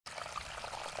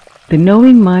the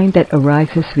knowing mind that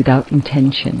arises without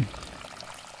intention.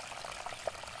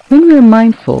 When we are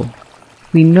mindful,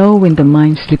 we know when the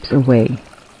mind slips away.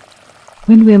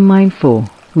 When we are mindful,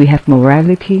 we have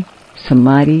morality,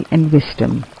 samadhi, and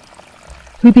wisdom.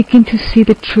 We begin to see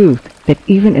the truth that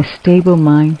even a stable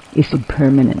mind is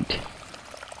impermanent.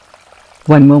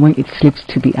 One moment it slips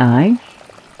to the eye,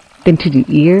 then to the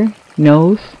ear,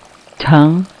 nose,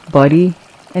 tongue, body,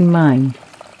 and mind.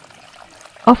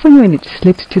 Often when it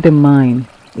slips to the mind,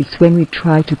 it's when we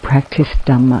try to practice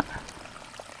Dhamma.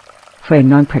 For a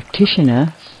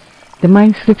non-practitioner, the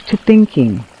mind slips to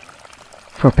thinking.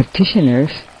 For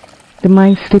practitioners, the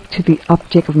mind slips to the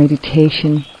object of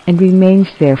meditation and remains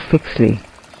there fixedly.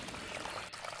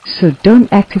 So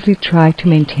don't actively try to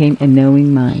maintain a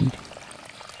knowing mind.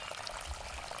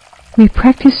 We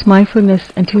practice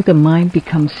mindfulness until the mind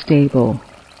becomes stable,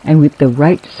 and with the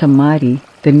right samadhi,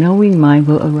 the knowing mind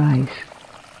will arise.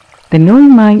 The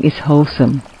knowing mind is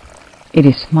wholesome. It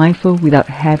is mindful without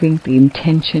having the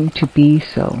intention to be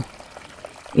so.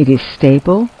 It is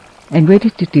stable and ready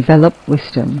to develop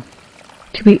wisdom,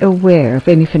 to be aware of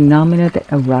any phenomena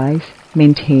that arise,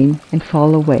 maintain, and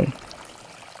fall away.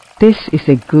 This is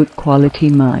a good quality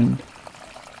mind.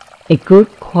 A good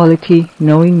quality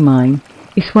knowing mind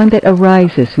is one that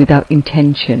arises without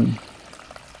intention.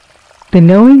 The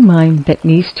knowing mind that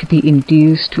needs to be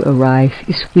induced to arise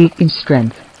is weak in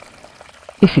strength.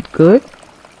 Is it good?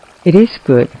 It is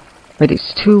good, but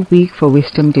it's too weak for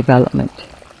wisdom development.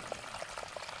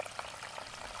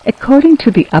 According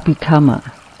to the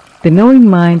Abhidhamma, the knowing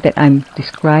mind that I'm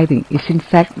describing is in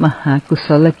fact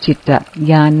Mahakusala Citta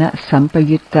Jnana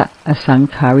Sampayutta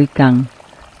Asankharikang,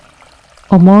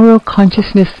 or moral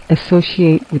consciousness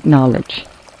associated with knowledge.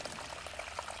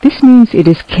 This means it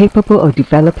is capable of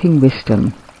developing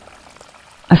wisdom.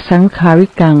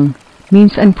 Asankharikang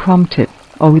means unprompted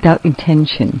or without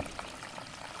intention.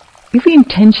 If we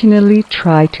intentionally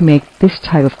try to make this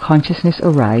type of consciousness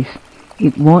arise,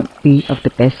 it won't be of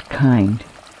the best kind.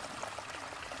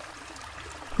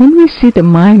 When we see the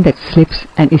mind that slips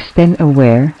and is then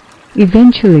aware,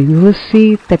 eventually we will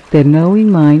see that the knowing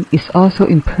mind is also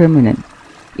impermanent.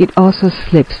 It also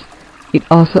slips. It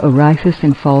also arises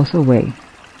and falls away.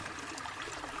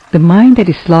 The mind that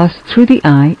is lost through the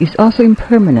eye is also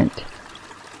impermanent.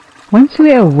 Once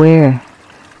we are aware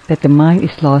that the mind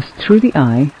is lost through the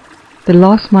eye, the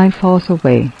lost mind falls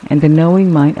away and the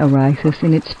knowing mind arises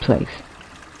in its place.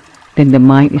 Then the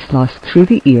mind is lost through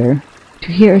the ear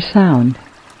to hear a sound.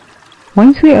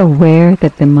 Once we are aware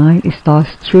that the mind is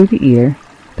lost through the ear,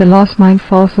 the lost mind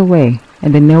falls away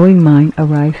and the knowing mind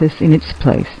arises in its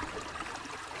place.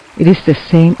 It is the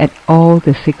same at all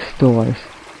the 6 doors.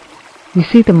 We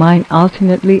see the mind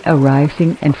alternately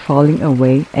arising and falling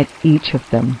away at each of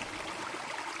them.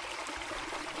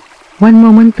 One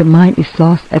moment the mind is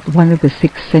lost at one of the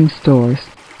 6 sense doors,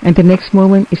 and the next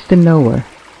moment is the knower.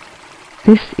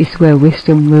 This is where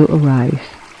wisdom will arise.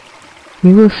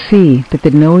 We will see that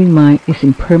the knowing mind is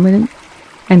impermanent,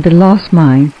 and the lost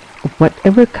mind, of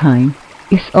whatever kind,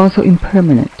 is also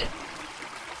impermanent.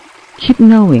 Keep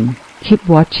knowing, keep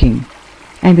watching,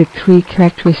 and the 3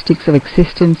 characteristics of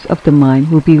existence of the mind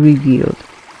will be revealed.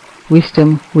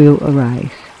 Wisdom will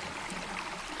arise.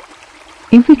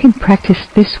 If we can practice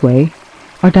this way,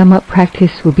 our Dhamma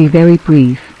practice will be very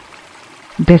brief.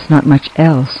 There's not much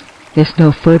else. There's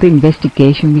no further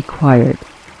investigation required.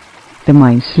 The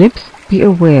mind slips, be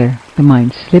aware. The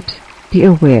mind slips, be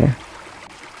aware.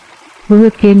 We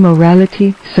will gain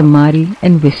morality, samadhi,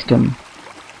 and wisdom.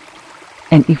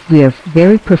 And if we are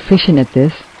very proficient at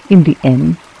this, in the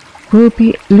end, we will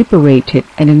be liberated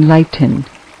and enlightened.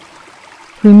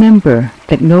 Remember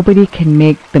that nobody can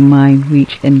make the mind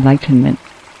reach enlightenment.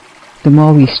 The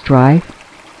more we strive,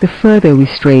 the further we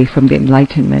stray from the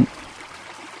enlightenment.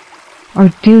 Our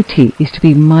duty is to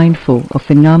be mindful of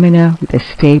phenomena with a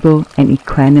stable and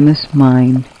equanimous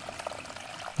mind.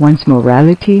 Once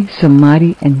morality,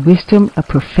 samadhi, and wisdom are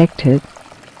perfected,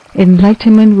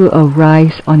 enlightenment will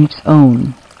arise on its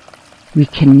own. We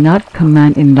cannot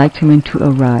command enlightenment to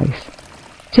arise,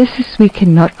 just as we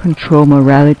cannot control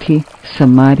morality,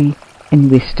 samadhi,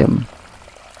 and wisdom.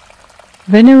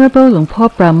 Venerable Luangpor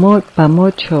Pramote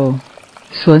Pamojjo,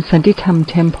 𝑠𝑎𝑚𝑚𝑎𝑑ℎ𝑖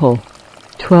Temple,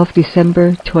 12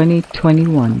 December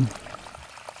 2021